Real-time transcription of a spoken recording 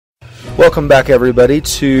Welcome back, everybody,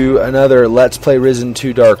 to another Let's Play Risen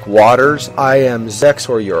to Dark Waters. I am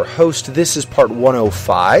Zexor, your host. This is part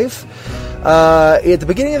 105. At the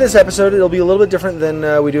beginning of this episode, it'll be a little bit different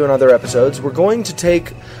than we do in other episodes. We're going to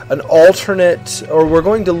take an alternate, or we're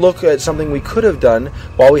going to look at something we could have done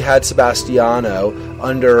while we had Sebastiano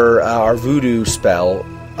under our Voodoo spell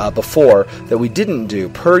before that we didn't do.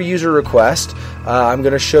 Per user request, I'm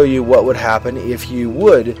going to show you what would happen what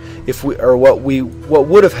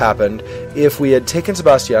would have happened if we had taken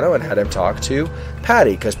Sebastiano and had him talk to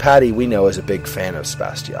Patty, because Patty, we know, is a big fan of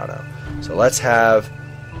Sebastiano. So let's have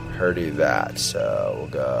her do that. So we'll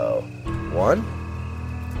go 1,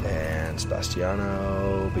 and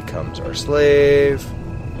Sebastiano becomes our slave.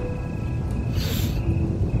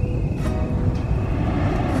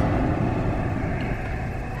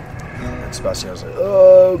 Sebastiano's like,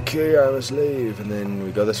 okay, I'm a slave. And then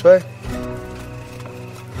we go this way.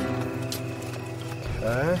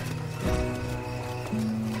 Okay.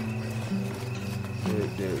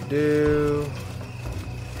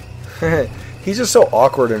 He's just so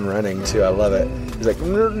awkward in running, too. I love it. He's like,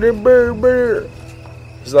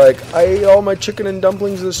 he's like, I ate all my chicken and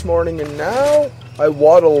dumplings this morning, and now I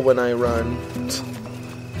waddle when I run. It's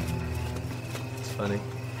funny.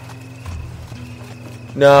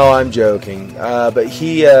 No, I'm joking. But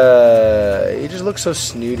he just looks so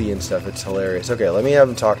snooty and stuff. It's hilarious. Okay, let me have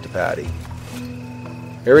him talk to Patty.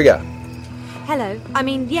 Here we go. Hello. I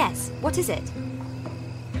mean, yes. What is it?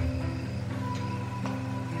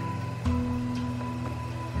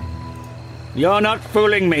 You're not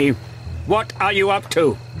fooling me. What are you up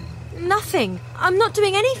to? Nothing. I'm not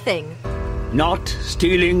doing anything. Not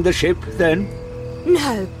stealing the ship, then?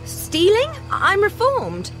 No. Stealing? I'm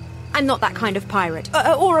reformed. I'm not that kind of pirate,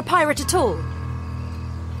 or a pirate at all.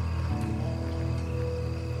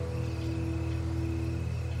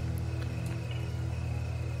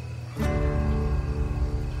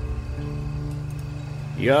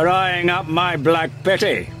 You're eyeing up my Black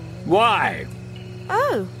Betty. Why?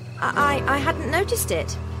 Oh, I hadn't noticed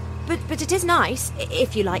it. But it is nice,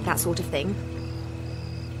 if you like that sort of thing.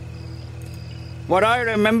 What I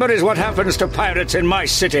remember is what happens to pirates in my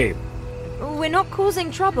city. We're not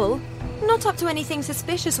causing trouble. Not up to anything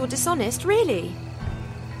suspicious or dishonest, really.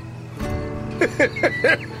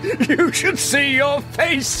 You should see your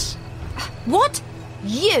face. What?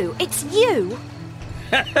 You? It's you?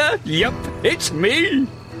 Yup, it's me.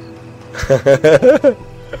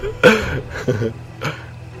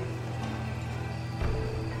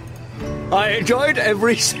 I enjoyed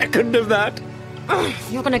every second of that.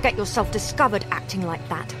 You're gonna get yourself discovered acting like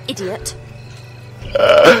that, idiot.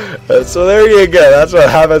 So there you go. That's what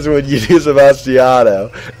happens when you do Sebastiano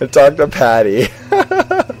and talk to Patty.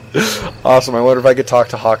 Awesome. I wonder if I could talk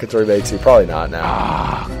to Hawkins or Batesy. Probably not now.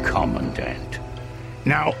 Ah, Commandant.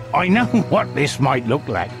 Now, I know what this might look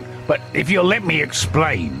like, but if you'll let me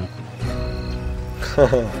explain.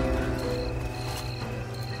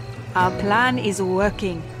 Our plan is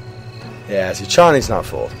working. Yeah, see, Chani's not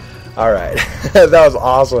fooled. All right. That was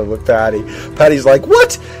awesome with Patty. Patty's like,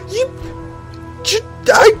 what?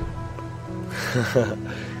 I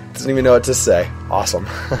doesn't even know what to say. Awesome.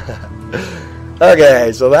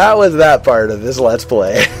 Okay, so that was that part of this Let's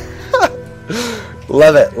Play.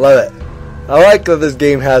 Love it, love it. I like that this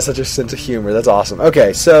game has such a sense of humor. That's awesome.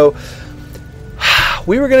 Okay, so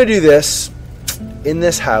we were going to do this in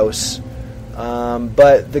this house,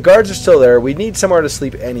 but the guards are still there. We need somewhere to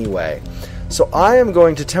sleep anyway. So I am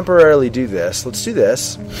going to temporarily do this. Let's do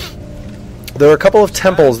this. There are a couple of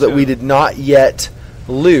temples that we did not yet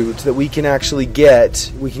loot that we can actually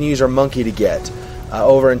get. We can use our monkey to get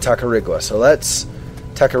over in Tacarigua. So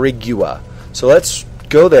let's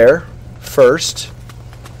go there first,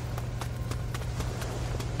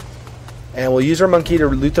 and we'll use our monkey to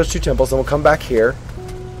loot those 2 temples. Then we'll come back here,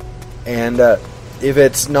 and if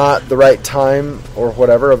it's not the right time or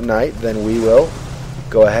whatever of night, then we will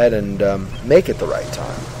go ahead and make it the right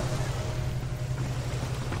time.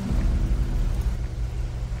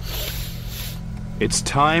 It's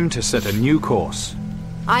time to set a new course.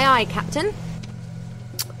 Aye, aye, Captain.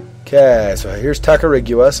 Okay, so here's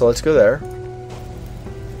Tacarigua, so let's go there.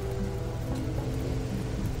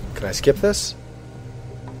 Can I skip this?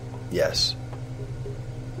 Yes.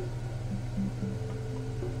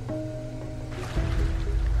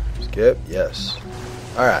 Skip, yes.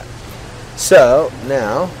 Alright. So,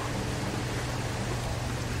 now...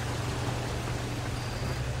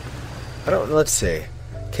 let's see.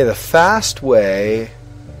 Okay, the fast way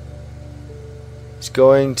is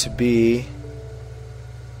going to be...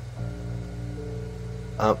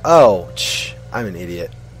 I'm an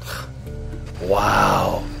idiot.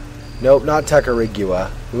 Wow. Nope, not Tecarigua.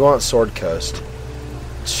 We want Sword Coast.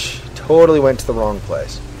 Totally went to the wrong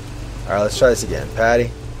place. Alright, let's try this again. Patty,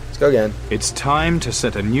 let's go again. It's time to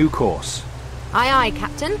set a new course. Aye, aye,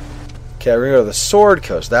 Captain. Okay, we're going to go to the Sword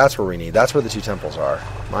Coast. That's where we need. That's where the 2 temples are.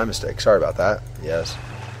 My mistake. Sorry about that. Yes.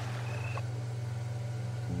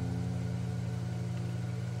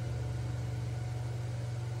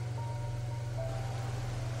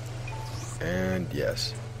 And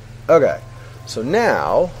yes. Okay. So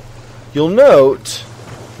now, you'll note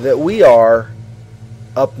that we are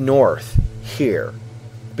up north here.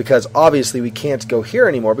 Because obviously we can't go here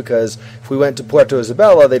anymore, because if we went to Puerto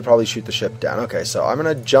Isabella, they'd probably shoot the ship down. Okay, so I'm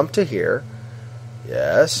going to jump to here.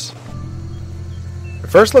 Yes. The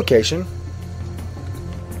first location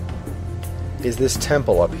is this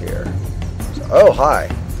temple up here. So, oh, hi.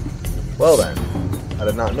 Well then. I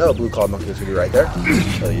did not know Blue Clawed Monkey was going to be right there.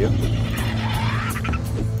 I'll show you.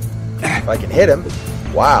 If I can hit him.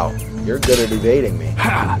 Wow. You're good at evading me.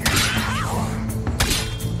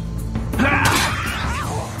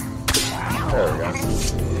 There we go.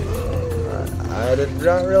 I did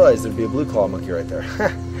not realize there'd be a Blue Claw Monkey right there.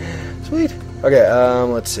 Sweet. Okay,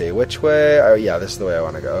 let's see. Which way? Oh, yeah, this is the way I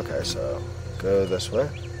want to go. Okay, so go this way.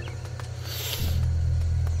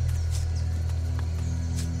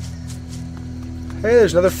 Hey,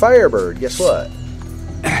 there's another Firebird. Guess what?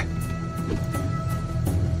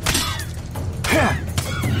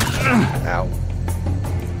 Ow.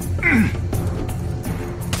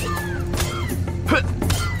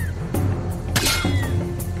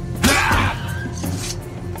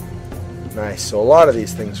 Nice. So a lot of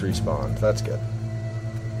these things respawn. That's good.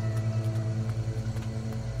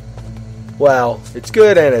 Well, it's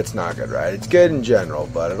good and it's not good, right? It's good in general,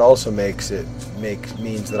 but it also means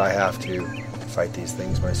that I have to fight these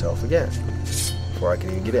things myself again before I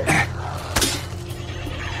can even get in.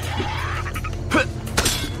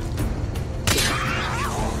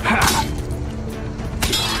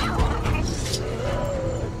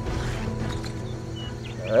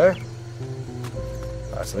 Okay.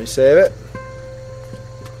 Let me save it.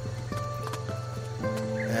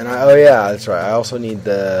 And oh yeah, that's right. I also need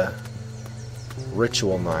the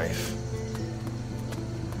ritual knife.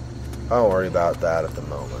 I don't worry about that at the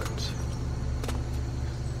moment.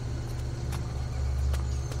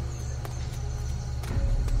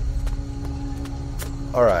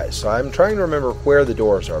 Alright, so I'm trying to remember where the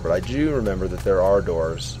doors are, but I do remember that there are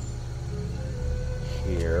doors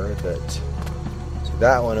here that...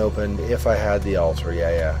 That one opened if I had the altar.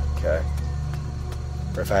 Yeah, okay.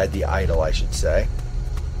 Or if I had the idol, I should say.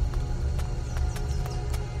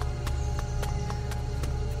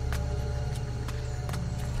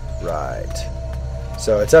 Right.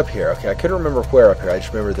 So it's up here. Okay, I couldn't remember where up here. I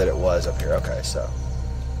just remembered that it was up here. Okay, so.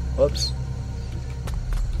 Whoops.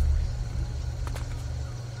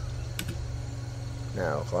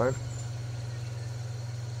 Now climb.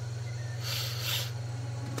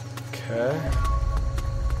 Okay.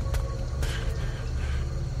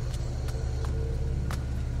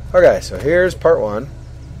 Okay, so here's part 1.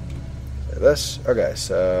 This. Okay,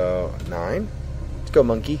 so 9. Let's go,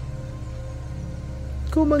 monkey.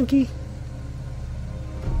 Let's go, monkey.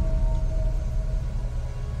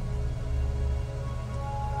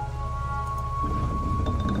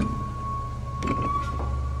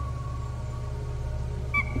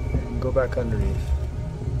 And go back underneath.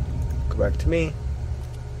 Go back to me.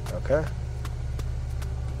 Okay.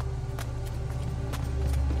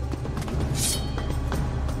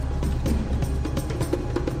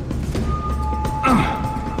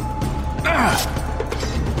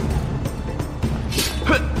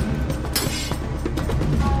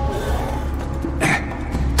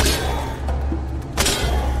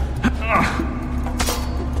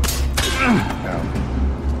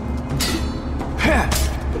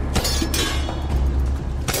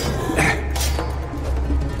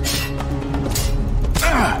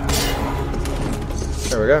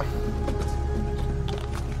 There we go.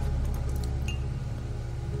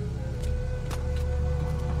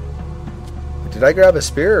 Did I grab a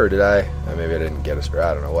spear or did I? Maybe I didn't get a spear.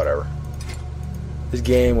 I don't know. Whatever. This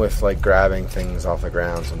game with like grabbing things off the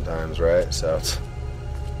ground sometimes, right? So it's,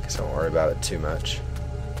 I guess I won't worry about it too much.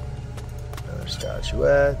 Another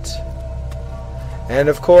statuette. And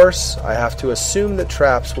of course, I have to assume that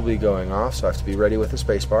traps will be going off, so I have to be ready with a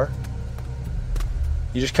spacebar.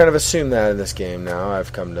 You just kind of assume that in this game now,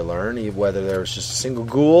 I've come to learn. Whether there was just a single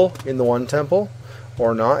ghoul in the one temple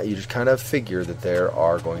or not, you just kind of figure that there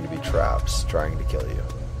are going to be traps trying to kill you.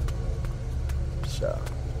 So,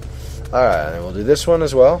 alright, and we'll do this one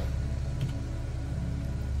as well.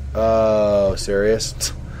 Oh,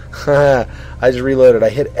 serious? I just reloaded. I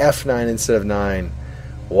hit F9 instead of 9.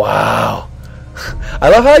 Wow. I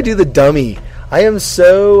love how I do the dummy. I am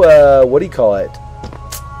so, what do you call it?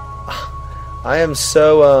 I am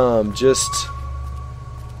so, just,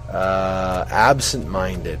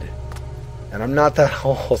 absent-minded. And I'm not that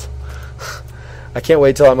old. I can't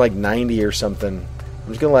wait till I'm like 90 or something. I'm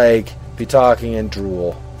just gonna like be talking and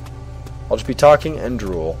drool. I'll just be talking and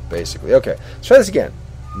drool, basically. Okay, let's try this again.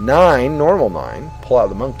 9, normal 9. Pull out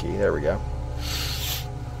the monkey. There we go.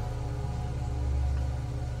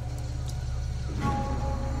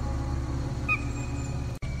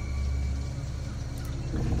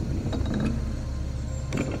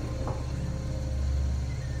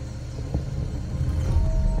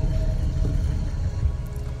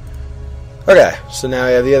 Okay, so now I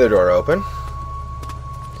have the other door open.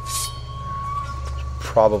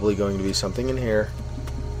 Probably going to be something in here.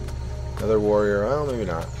 Another warrior. Well, maybe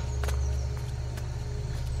not.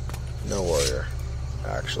 No warrior.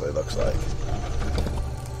 Actually, looks like.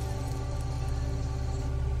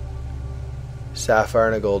 Sapphire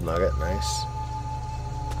and a gold nugget. Nice.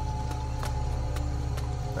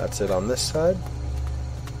 That's it on this side.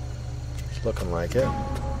 It's looking like it.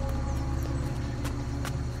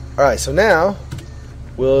 Alright, so now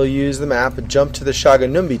we'll use the map and jump to the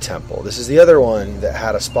Shaganumbi Temple. This is the other one that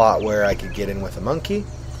had a spot where I could get in with a monkey.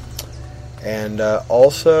 And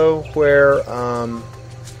also where... oh,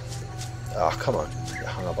 come on. I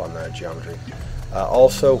hung up on that geometry.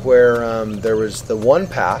 Also where there was the one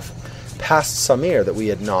path past Samir that we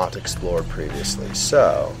had not explored previously.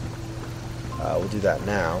 So, we'll do that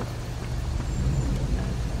now.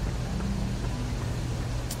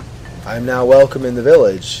 I'm now welcome in the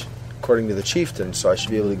village, according to the chieftain, so I should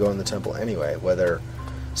be able to go in the temple anyway, whether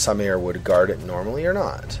Samir would guard it normally or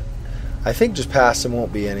not. I think just past him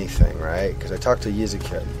won't be anything, right? Because I talked to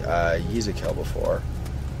Yezekiel before,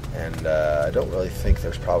 and I don't really think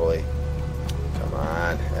there's probably... Come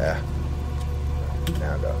on. Yeah.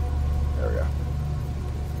 Now go. There we go.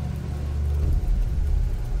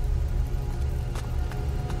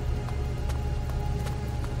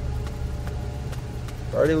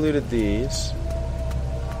 Already looted these,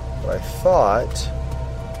 but I thought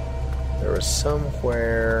there was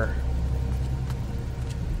somewhere,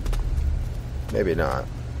 maybe not.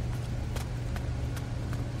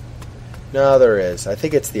 No, there is. I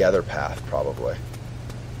think it's the other path, probably.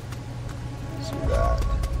 Let's do that.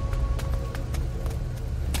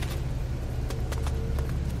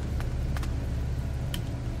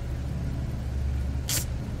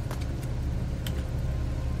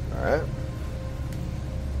 Alright.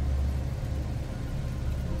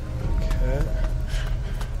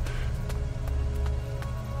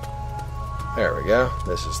 There we go.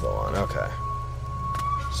 This is the one. Okay.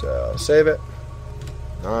 So, save it.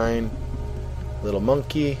 9. Little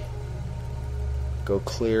monkey. Go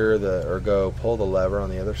clear the... Or go pull the lever on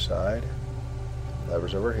the other side.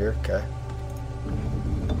 Lever's over here. Okay.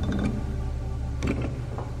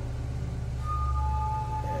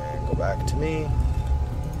 And go back to me.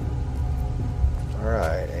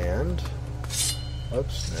 Alright, and...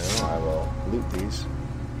 Oops. Now I will loot these.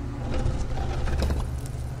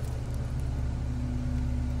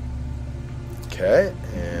 Okay,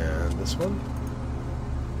 and this one.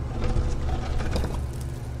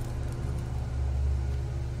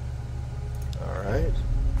 Alright.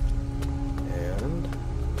 And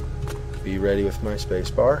be ready with my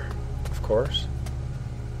spacebar, of course.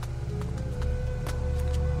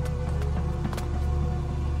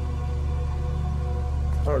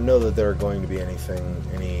 I don't know that there are going to be any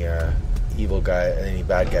evil guy, any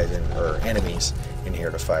bad guys or enemies in here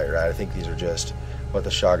to fight, right? I think these are just what the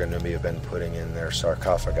Shaganumbi have been putting in their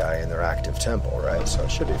sarcophagi in their active temple, right? So it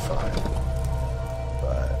should be fine.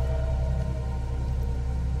 But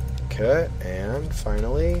okay, and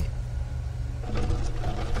finally,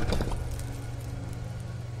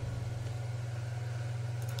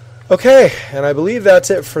 okay, and I believe that's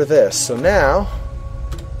it for this. So now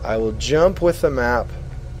I will jump with the map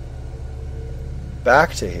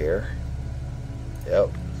back to here.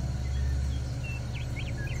 Yep.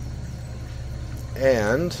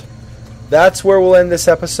 And that's where we'll end this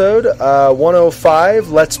episode.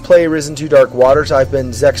 105, Let's Play Risen to Dark Waters. I've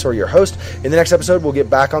been Zexor, your host. In the next episode, we'll get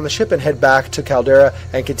back on the ship and head back to Caldera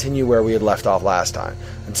and continue where we had left off last time.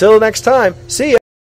 Until next time, see ya!